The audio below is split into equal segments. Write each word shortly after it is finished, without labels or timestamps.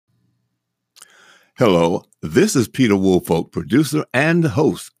Hello, this is Peter Woolfolk, producer and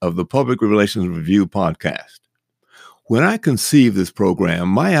host of the Public Relations Review podcast. When I conceived this program,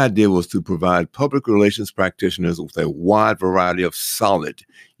 my idea was to provide public relations practitioners with a wide variety of solid,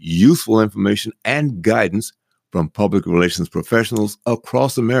 useful information and guidance from public relations professionals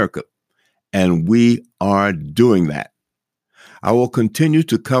across America. And we are doing that. I will continue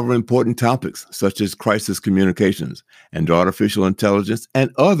to cover important topics such as crisis communications and artificial intelligence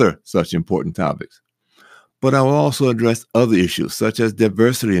and other such important topics. But I will also address other issues such as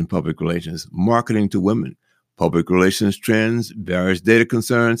diversity in public relations, marketing to women, public relations trends, various data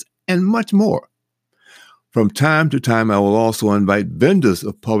concerns, and much more. From time to time, I will also invite vendors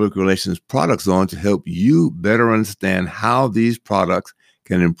of public relations products on to help you better understand how these products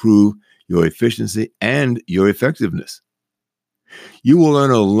can improve your efficiency and your effectiveness. You will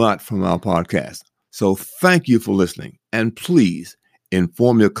learn a lot from our podcast, so thank you for listening, and please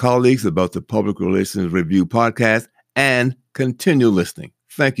inform your colleagues about the Public Relations Review podcast and continue listening.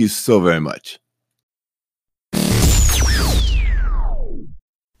 Thank you so very much.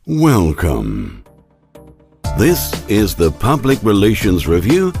 Welcome. This is the Public Relations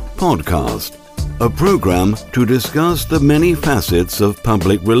Review podcast, a program to discuss the many facets of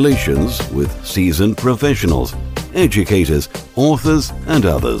public relations with seasoned professionals, educators, authors, and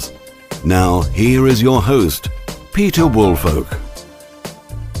others. Now, here is your host, Peter Woolfolk.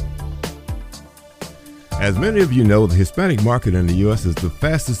 As many of you know, the Hispanic market in the U.S. is the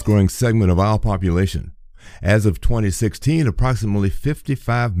fastest growing segment of our population. As of 2016, approximately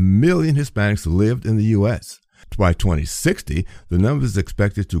 55 million Hispanics lived in the U.S. By 2060, the number is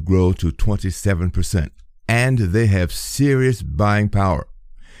expected to grow to 27%, and they have serious buying power.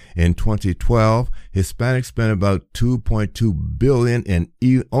 In 2012, Hispanics spent about $2.2 billion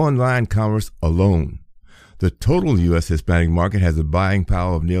in online commerce alone. The total U.S. Hispanic market has a buying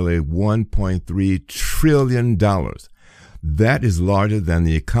power of nearly $1.3 trillion. That is larger than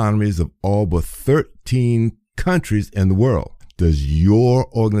the economies of all but 13 countries in the world. Does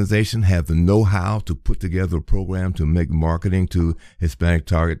your organization have the know-how to put together a program to make marketing to Hispanic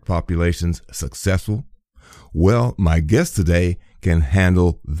target populations successful? Well, my guest today can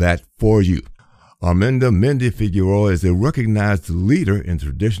handle that for you. Arminda Mindy Figueroa is a recognized leader in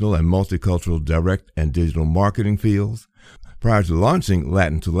traditional and multicultural direct and digital marketing fields. Prior to launching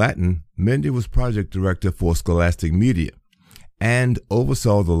Latin to Latin, Mindy was project director for Scholastic Media and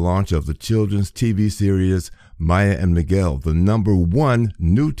oversaw the launch of the children's TV series Maya and Miguel, the #1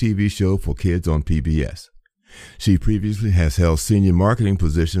 new TV show for kids on PBS. She previously has held senior marketing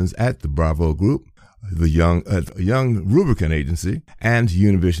positions at the Bravo Group, the Young Rubicon Agency, and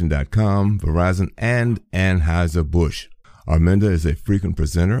Univision.com, Verizon, and Anheuser-Busch. Arminda is a frequent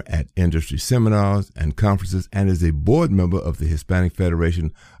presenter at industry seminars and conferences and is a board member of the Hispanic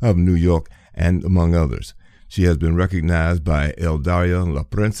Federation of New York, and among others. She has been recognized by El Diario La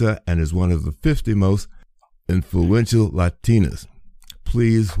Prensa and is one of the 50 most influential Latinas.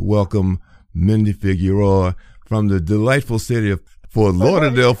 Please welcome Mindy Figueroa from the delightful city of Fort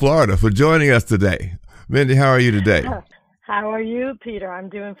Lauderdale, Florida, for joining us today. Mindy, how are you today? How are you, Peter? I'm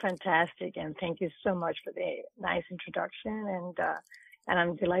doing fantastic, and thank you so much for the nice introduction, and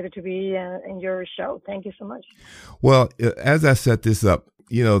I'm delighted to be in your show. Thank you so much. Well, as I set this up,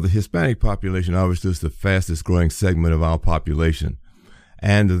 you know, the Hispanic population obviously is the fastest growing segment of our population,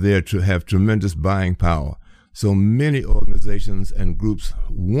 and they have tremendous buying power. So many organizations and groups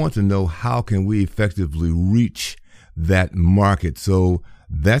want to know how can we effectively reach that market. So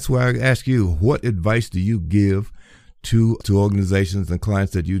that's why I ask you, what advice do you give to organizations and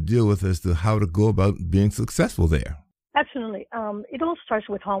clients that you deal with as to how to go about being successful there? Absolutely. It all starts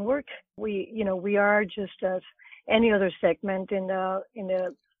with homework. We are just as any other segment in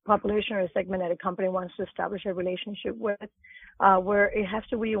the population or a segment that a company wants to establish a relationship with, where it has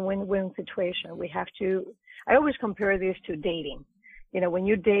to be a win-win situation. I always compare this to dating. You know, when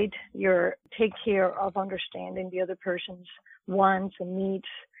you date, you take care of understanding the other person's wants and needs,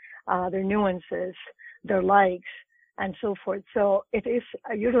 their nuances, their likes, and so forth. So it is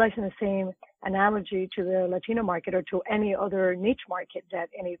utilizing the same analogy to the Latino market or to any other niche market that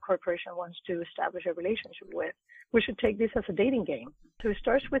any corporation wants to establish a relationship with. We should take this as a dating game. So it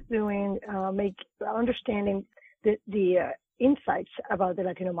starts with understanding the insights about the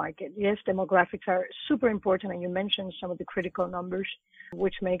Latino market. Yes, demographics are super important, and you mentioned some of the critical numbers,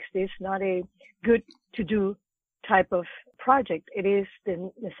 which makes this not a good to-do type of project. It is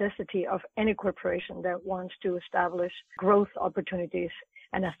the necessity of any corporation that wants to establish growth opportunities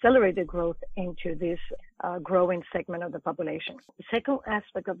and accelerate the growth into this growing segment of the population. The second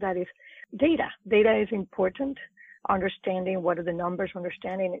aspect of that is data. Data is important. understanding what are the numbers,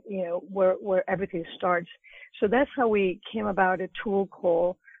 understanding, where everything starts. So that's how we came about a tool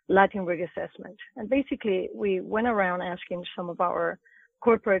called Latin Ready Assessment. And basically, we went around asking some of our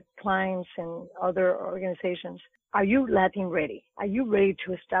corporate clients and other organizations, are you Latin ready? Are you ready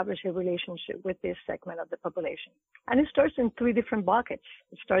to establish a relationship with this segment of the population? And it starts in 3 different buckets.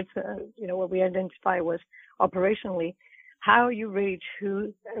 It starts, what we identified was operationally, how are you ready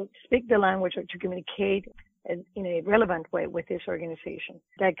to speak the language or to communicate in a relevant way with this organization?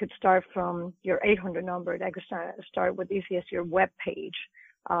 That could start from your 800 number. That could start with easy as your web page,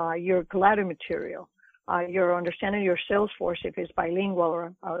 your collateral material, your understanding of your sales force if it's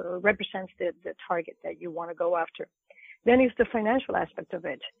bilingual or represents the target that you want to go after. Then it's the financial aspect of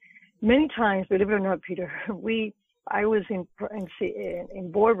it. Many times, believe it or not, Peter, I was in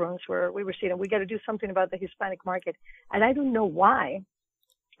boardrooms where we were saying, we got to do something about the Hispanic market. And I don't know why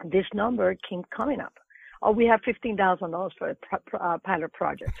this number keeps coming up. Oh, we have $15,000 for a pilot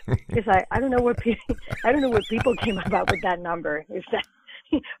project. It's like, I don't know where people came about with that number. It's that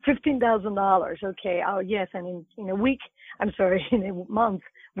 $15,000. Okay. Oh, yes. And in a month,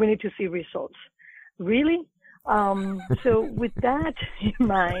 we need to see results. Really? So with that in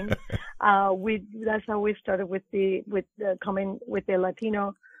mind, that's how we started with the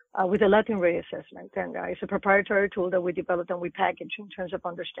Latin Ready Assessment. And it's a proprietary tool that we developed and we packaged in terms of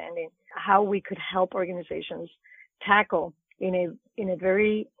understanding how we could help organizations tackle in a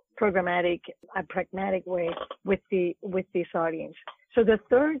very programmatic and pragmatic way with this audience. So the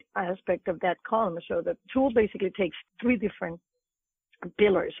third aspect of that column, so the tool basically takes 3 different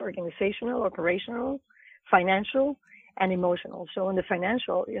pillars: organizational, operational, financial, and emotional. So in the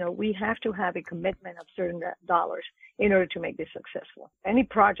financial, we have to have a commitment of certain dollars in order to make this successful. Any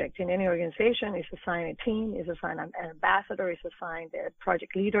project in any organization is assigned a team, is assigned an ambassador, is assigned a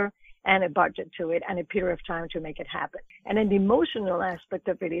project leader, and a budget to it, and a period of time to make it happen. And then the emotional aspect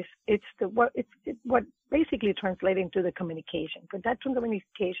of it is it's what basically translates into the communication. But that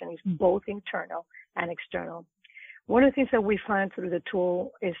communication is both internal and external. One of the things that we find through the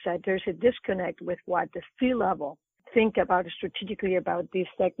tool is that there's a disconnect with what the C-level think about strategically about these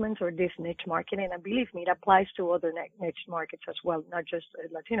segments or this niche market. And believe me, it applies to other niche markets as well, not just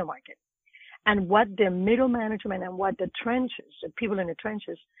the Latino market. And what the middle management and what the people in the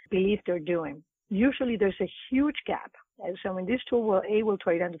trenches believe they're doing. Usually there's a huge gap. And so in this tool, we're able to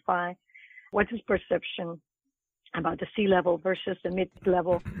identify what is perception about the C-level versus the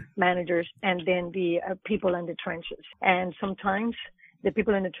mid-level managers and then the people in the trenches. And sometimes the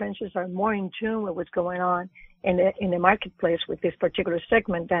people in the trenches are more in tune with what's going on in the marketplace with this particular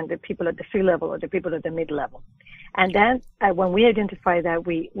segment than the people at the C-level or the people at the mid-level. And then when we identify that,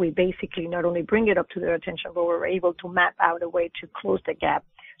 we basically not only bring it up to their attention, but we're able to map out a way to close the gap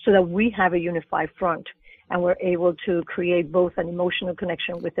so that we have a unified front and we're able to create both an emotional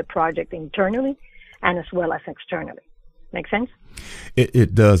connection with the project internally and as well as externally. Make sense?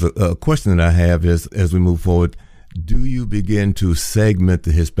 It does. A question that I have is, as we move forward, do you begin to segment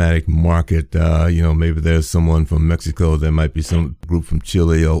the Hispanic market? Maybe there's someone from Mexico, there might be some group from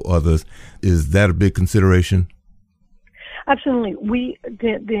Chile or others. Is that a big consideration? Absolutely.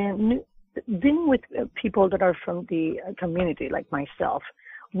 Dealing with people that are from the community, like myself,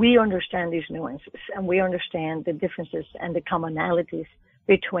 we understand these nuances and we understand the differences and the commonalities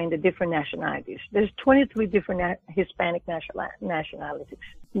between the different nationalities. There's 23 different Hispanic nationalities,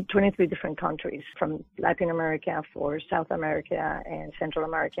 23 different countries from Latin America, for South America and Central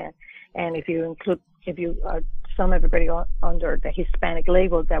America. And if you sum everybody under the Hispanic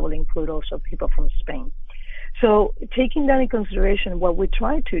label, that will include also people from Spain. So taking that in consideration, what we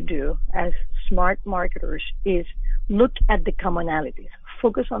try to do as smart marketers is look at the commonalities,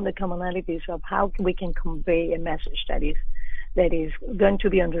 focus on the commonalities of how we can convey a message that is going to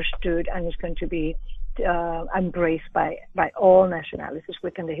be understood and is going to be embraced by all nationalities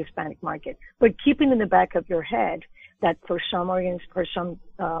within the Hispanic market. But keeping in the back of your head that for some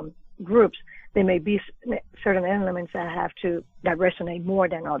groups, there may be certain elements that resonate more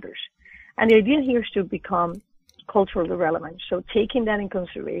than others. And the idea here is to become culturally relevant. So taking that in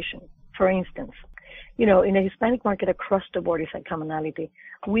consideration, for instance, in the Hispanic market across the board is a commonality.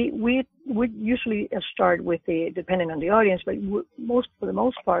 We usually start with depending on the audience, but for the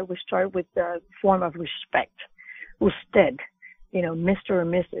most part, we start with the form of respect. Usted, Mr. or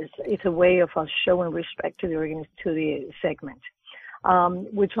Mrs. It's a way of us showing respect to the segment.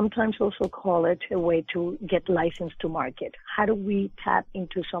 We sometimes also call it a way to get licensed to market. How do we tap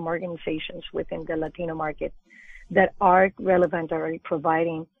into some organizations within the Latino market that are relevant, are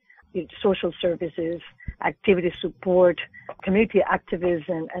providing social services, activity support, community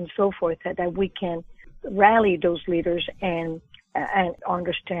activism, and so forth, that we can rally those leaders and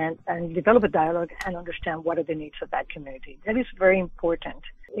understand and develop a dialogue and understand what are the needs of that community. That is very important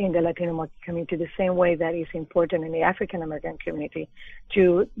in the Latino community, the same way that is important in the African American community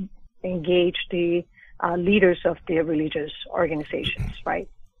to engage the leaders of the religious organizations, right,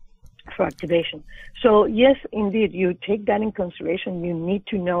 for activation. So yes, indeed, you take that in consideration. You need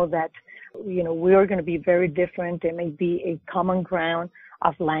to know that, we are going to be very different. There may be a common ground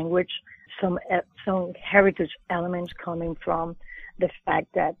of language, some heritage elements coming from the fact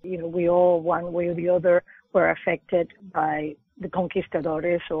that, we all, one way or the other, were affected by the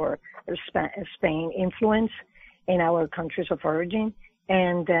conquistadores or Spain influence in our countries of origin,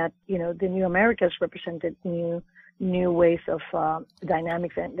 and that, the new Americas represented new ways of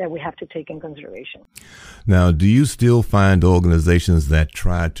dynamics that we have to take in consideration. Now, do you still find organizations that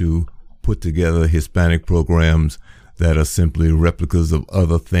try to put together Hispanic programs that are simply replicas of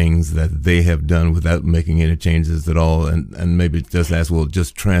other things that they have done without making any changes at all, and maybe just ask, well,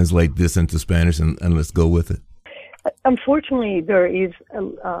 just translate this into Spanish and let's go with it? Unfortunately, there is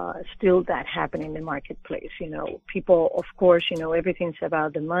still that happening in the marketplace. People, of course, everything's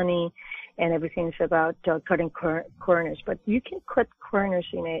about the money and everything's about cutting corners, but you can cut corners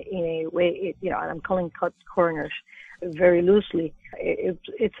in a way, and I'm calling cut corners very loosely.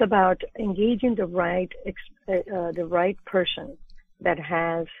 It's about engaging the right person that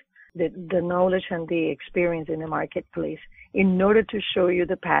has the knowledge and the experience in the marketplace in order to show you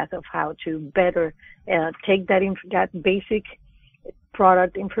the path of how to better take that basic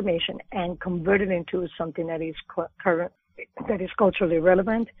product information and convert it into something that is current, that is culturally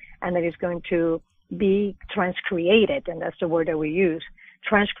relevant, and that is going to be transcreated, and that's the word that we use,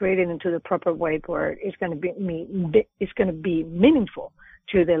 transcreated into the proper way where it's going to be meaningful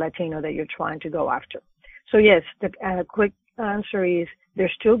to the Latino that you're trying to go after. So yes, the quick answer is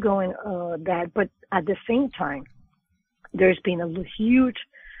they're still going that, but at the same time, there's been a huge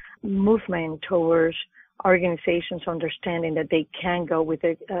movement towards organizations understanding that they can go with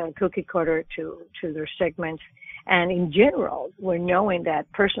a cookie cutter to their segments. And in general, we're knowing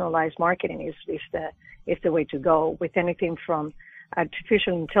that personalized marketing is the way to go, with anything from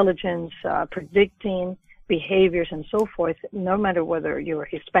artificial intelligence, predicting behaviors and so forth, no matter whether you're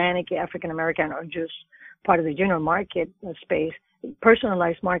Hispanic, African American, or just part of the general market space.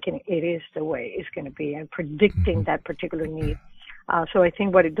 Personalized marketing, it is the way it's going to be, and predicting that particular need. So I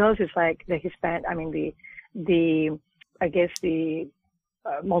think what it does is like the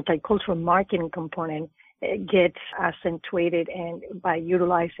multicultural marketing component gets accentuated, and by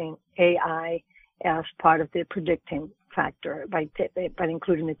utilizing AI as part of the predicting factor, by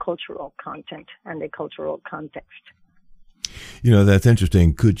including the cultural content and the cultural context. That's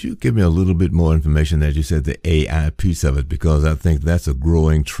interesting. Could you give me a little bit more information, as you said, the AI piece of it, because I think that's a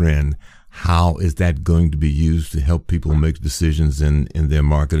growing trend. How is that going to be used to help people make decisions in their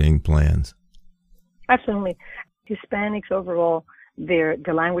marketing plans? Absolutely. Hispanics overall,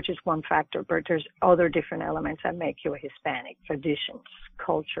 the language is one factor, but there's other different elements that make you a Hispanic: traditions,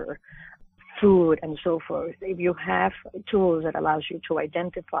 culture, food, and so forth. If you have tools that allows you to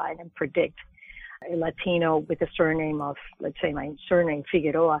identify and predict a Latino with a surname of, let's say my surname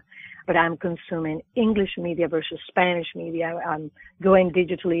Figueroa, but I'm consuming English media versus Spanish media, I'm going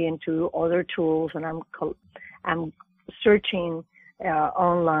digitally into other tools, and I'm searching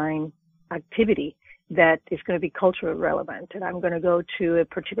online activity that is going to be culturally relevant, and I'm going to go to a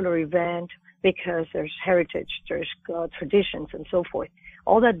particular event because there's heritage, there's traditions, and so forth.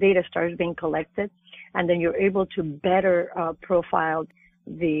 All that data starts being collected, and then you're able to better profile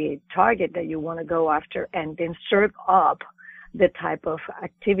the target that you want to go after, and then serve up the type of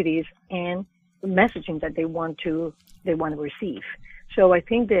activities and messaging that they want to receive. So I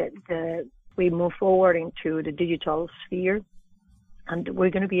think that we move forward into the digital sphere, and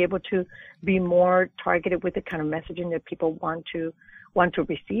we're going to be able to be more targeted with the kind of messaging that people want to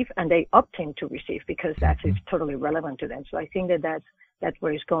receive, and they opt in to receive because that is totally relevant to them. So I think that's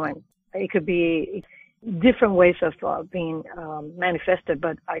where it's going. It could be different ways of being manifested,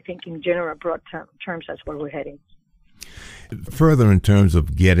 but I think in general, broad terms, that's where we're heading. Further, in terms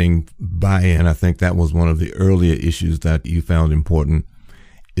of getting buy-in, I think that was one of the earlier issues that you found important,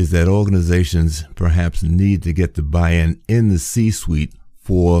 is that organizations perhaps need to get the buy-in in the C-suite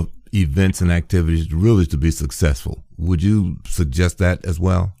for events and activities really to be successful. Would you suggest that as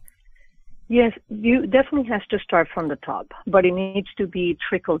well? Yes, you definitely has to start from the top, but it needs to be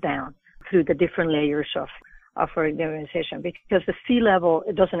trickled down through the different layers of our organization, because the C-level,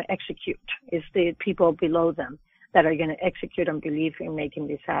 it doesn't execute. It's the people below them that are going to execute and believe in making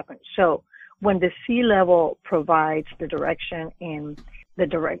this happen. So when the C-level provides the direction and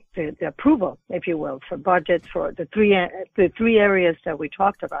the approval, if you will, for budgets for the three areas that we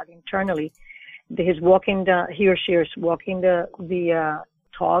talked about internally, he or she is walking the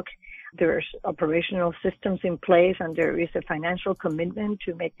talk. There's operational systems in place, and there is a financial commitment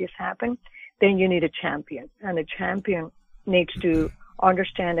to make this happen. Then you need a champion, and a champion needs to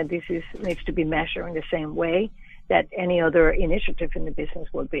understand that this needs to be measured in the same way that any other initiative in the business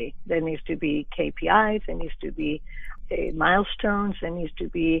will be. There needs to be KPIs, there needs to be milestones, there needs to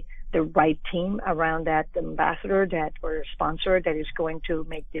be the right team around that ambassador or sponsor that is going to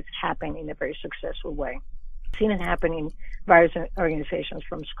make this happen in a very successful way. I've seen it happen in various organizations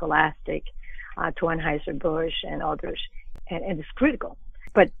from Scholastic to Anheuser-Busch and others, and it's critical.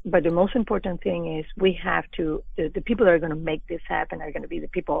 But the most important thing is we have to, the people that are going to make this happen are going to be the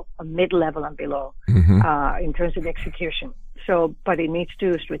people mid-level and below in terms of execution. So, but it needs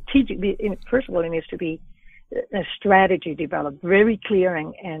to first of all, it needs to be a strategy developed very clear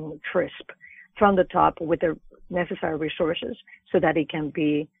and crisp from the top with the necessary resources so that it can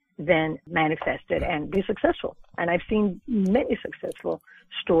be then manifested and be successful. And I've seen many successful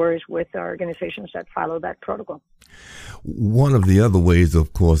stories with organizations that follow that protocol. One of the other ways,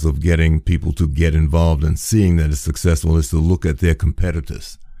 of course, of getting people to get involved and seeing that it's successful is to look at their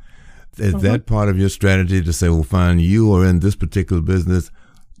competitors. Is that part of your strategy to say, well, fine, you are in this particular business,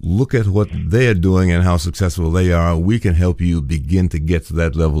 look at what they're doing and how successful they are. We can help you begin to get to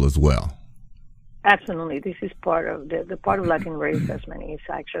that level as well. Absolutely. This is part of the part of Latin Rate Assessment is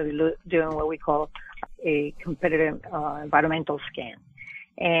actually doing what we call a competitive environmental scan.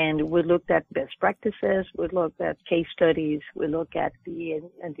 And we looked at best practices, we looked at case studies, we look at the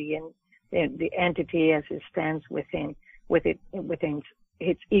entity as it stands within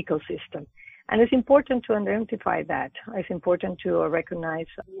its ecosystem. And it's important to identify that. It's important to recognize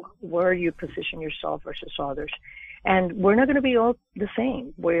where you position yourself versus others. And we're not going to be all the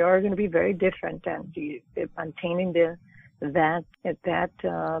same. We are going to be very different, and maintaining that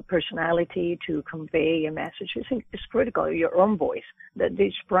personality to convey a message is critical. Your own voice. That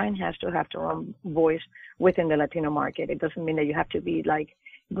each brand has to have their own voice within the Latino market. It doesn't mean that you have to be like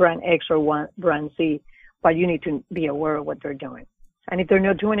brand X or brand Z, but you need to be aware of what they're doing. And if they're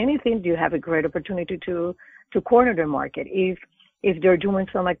not doing anything, you have a great opportunity to corner the market. If they're doing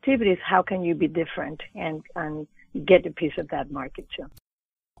some activities, how can you be different and get a piece of that market too?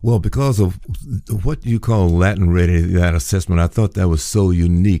 Well, because of what you call Latin Rate, that assessment, I thought that was so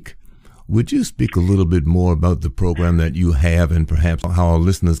unique. Would you speak a little bit more about the program that you have and perhaps how our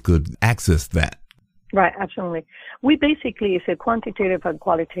listeners could access that? Right, absolutely. We basically, it's a quantitative and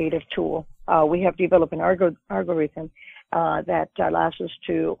qualitative tool. We have developed an algorithm that allows us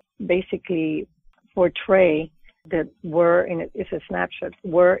to basically portray it's a snapshot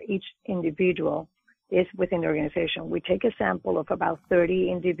where each individual is within the organization. We take a sample of about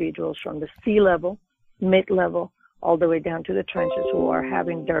 30 individuals from the C-level, mid-level, all the way down to the trenches who are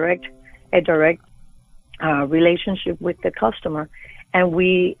having a direct relationship with the customer, and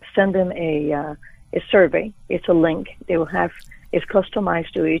we send them a survey. It's a link. It's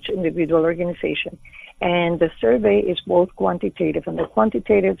customized to each individual organization, and the survey is both quantitative. On the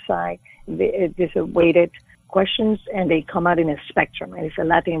quantitative side, there's a weighted questions, and they come out in a spectrum, and it's a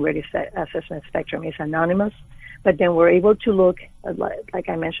Latin Rate Assessment spectrum. It's anonymous, but then we're able to look, like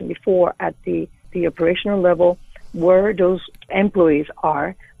I mentioned before, at the operational level, where those employees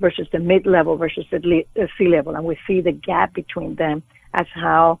are versus the mid-level versus the C-level, and we see the gap between them as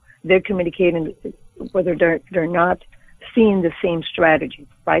how they're communicating, whether they're not seeing the same strategy,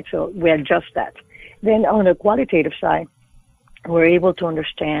 right? So we adjust that. Then on the qualitative side, we're able to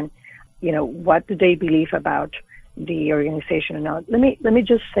understand, what do they believe about the organization or not. Let me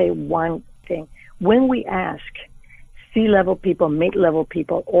just say one thing. When we ask C-level people, mid-level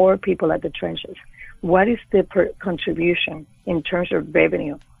people, or people at the trenches, what is the contribution in terms of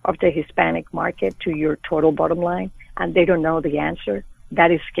revenue of the Hispanic market to your total bottom line, and they don't know the answer,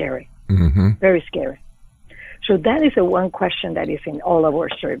 that is scary, very scary. So that is the one question that is in all of our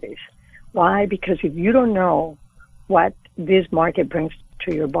surveys. Why? Because if you don't know what this market brings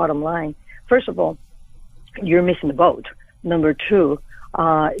to your bottom line, first of all, you're missing the boat. Number two,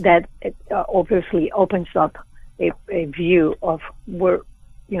 that obviously opens up a view of where,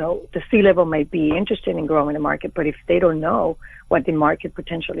 the C-level might be interested in growing the market, but if they don't know what the market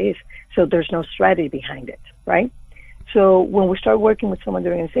potential is, so there's no strategy behind it, right? So when we start working with some of the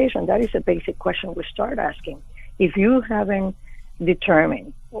organization, that is a basic question we start asking. If you haven't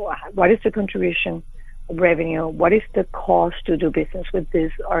determined what is the contribution revenue, what is the cost to do business with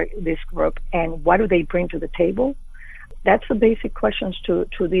this group, and what do they bring to the table, that's the basic questions to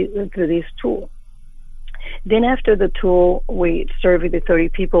this tool. Then after the tool, we survey the 30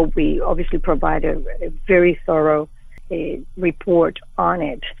 people. We obviously provide a very thorough report on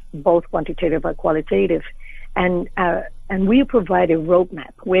it, both quantitative and qualitative. And we provide a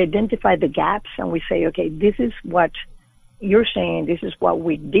roadmap. We identify the gaps and we say, okay, this is what you're saying, this is what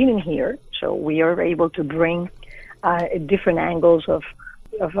we didn't hear. So we are able to bring different angles of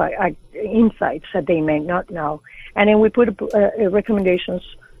insights that they may not know. And then we put recommendations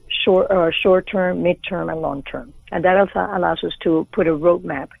short term, mid-term, and long term. And that also allows us to put a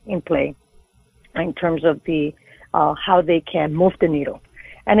roadmap in play in terms of the how they can move the needle.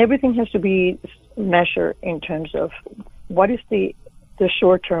 And everything has to be measured in terms of what is the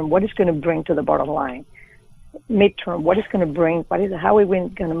short term, what is going to bring to the bottom line. Mid-term, what is going to bring, how are we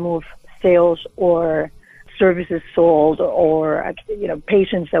going to move sales or services sold, or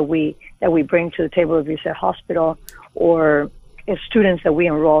patients that we bring to the table if it's a hospital, or students that we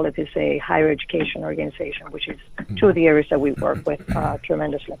enroll if it's a higher education organization, which is two of the areas that we work with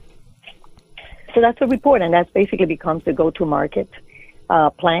tremendously. So that's a report, and that basically becomes the go-to-market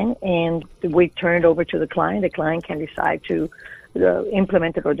plan, and we turn it over to the client. The client can decide to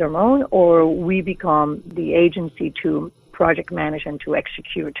implement it on their own, or we become the agency to project manage and to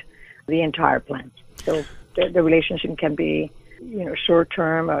execute the entire plan. So the relationship can be,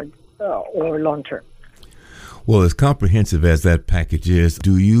 short-term or long-term. Well, as comprehensive as that package is,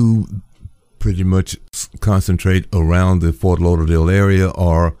 do you pretty much concentrate around the Fort Lauderdale area,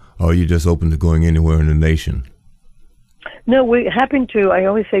 or are you just open to going anywhere in the nation? No, we happen to. I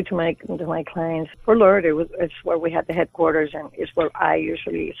always say to my clients, Fort Lauderdale is where we have the headquarters, and it's where I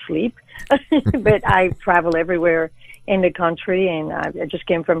usually sleep. But I travel everywhere in the country, and I just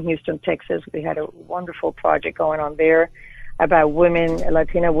came from Houston, Texas. We had a wonderful project going on there about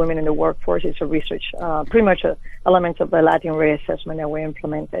Latina women in the workforce. It's a research, pretty much elements of the Latin race assessment that we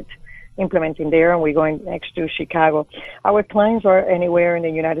implementing there, and we're going next to Chicago. Our clients are anywhere in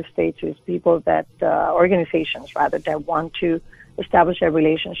the United States. Is people that, organizations rather, that want to establish a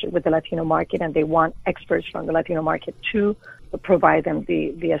relationship with the Latino market, and they want experts from the Latino market to provide them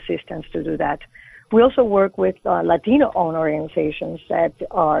the assistance to do that. We also work with Latino-owned organizations that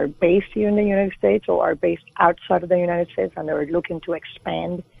are based here in the United States or are based outside of the United States, and they're looking to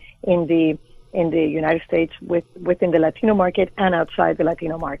expand in the United States within the Latino market and outside the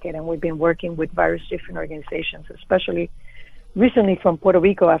Latino market. And we've been working with various different organizations, especially recently from Puerto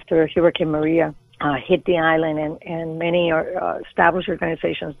Rico after Hurricane Maria hit the island, and many established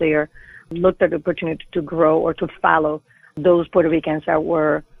organizations there looked at the opportunity to grow or to follow those Puerto Ricans that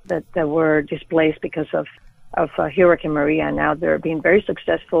were displaced because of Hurricane Maria. And now they're being very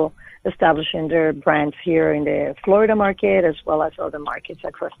successful establishing their brands here in the Florida market as well as other markets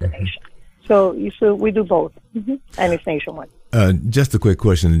across the nation. So we do both, and it's nationwide. Just a quick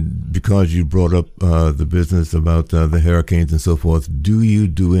question, because you brought up the business about the hurricanes and so forth. Do you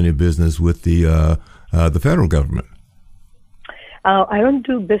do any business with the federal government? I don't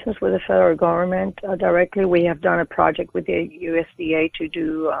do business with the federal government directly. We have done a project with the USDA to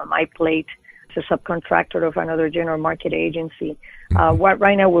do MyPlate. It's a subcontractor of another general market agency.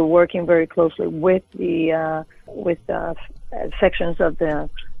 Right now, we're working very closely with the sections of the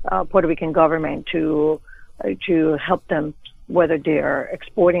Puerto Rican government to help them, whether they are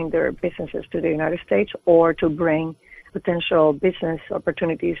exporting their businesses to the United States or to bring potential business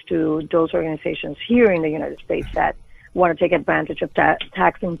opportunities to those organizations here in the United States that want to take advantage of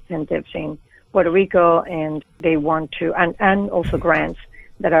tax incentives in Puerto Rico, and they want to, and also grants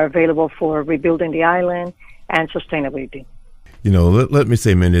that are available for rebuilding the island and sustainability. Let me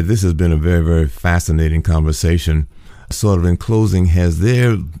say, Mindy, this has been a very, very fascinating conversation. Sort of in closing,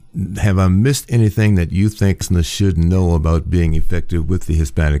 have I missed anything that you think listeners should know about being effective with the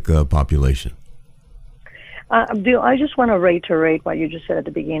Hispanic population? Abdul, I just want to reiterate what you just said at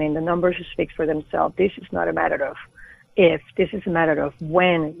the beginning. The numbers speak for themselves. This is not a matter of if, this is a matter of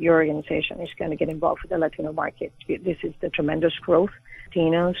when your organization is going to get involved with the Latino market. This is the tremendous growth.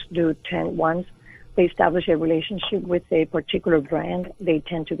 Latinos once they establish a relationship with a particular brand, they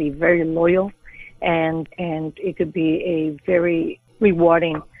tend to be very loyal, and it could be a very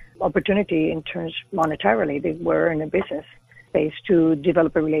rewarding opportunity in terms monetarily. They were in a business space to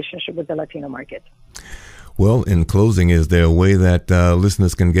develop a relationship with the Latino market. Well, in closing, is there a way that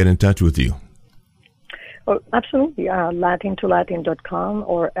listeners can get in touch with you? Oh, absolutely. Latin2Latin.com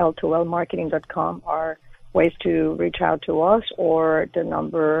or L2Lmarketing.com are ways to reach out to us, or the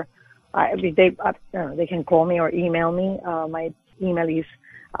number, they can call me or email me. My email is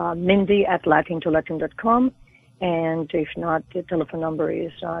Mindy@Latin2Latin.com, and if not, the telephone number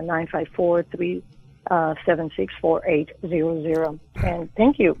is 954-3 888-764-4800. And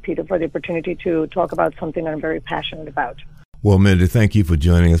thank you, Peter, for the opportunity to talk about something that I'm very passionate about. Well, Mindy, thank you for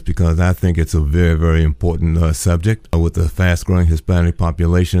joining us, because I think it's a very, very important subject. With the fast-growing Hispanic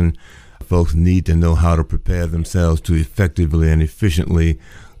population, folks need to know how to prepare themselves to effectively and efficiently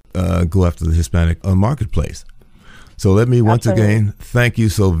go after the Hispanic marketplace. So let me once again thank you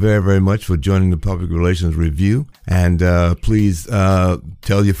so very, very much for joining the Public Relations Review. And please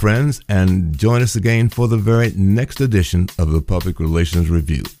tell your friends and join us again for the very next edition of the Public Relations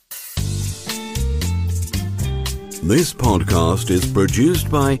Review. This podcast is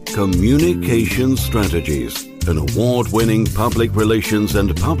produced by Communication Strategies, an award-winning public relations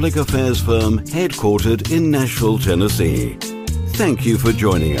and public affairs firm headquartered in Nashville, Tennessee. Thank you for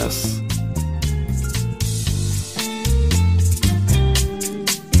joining us.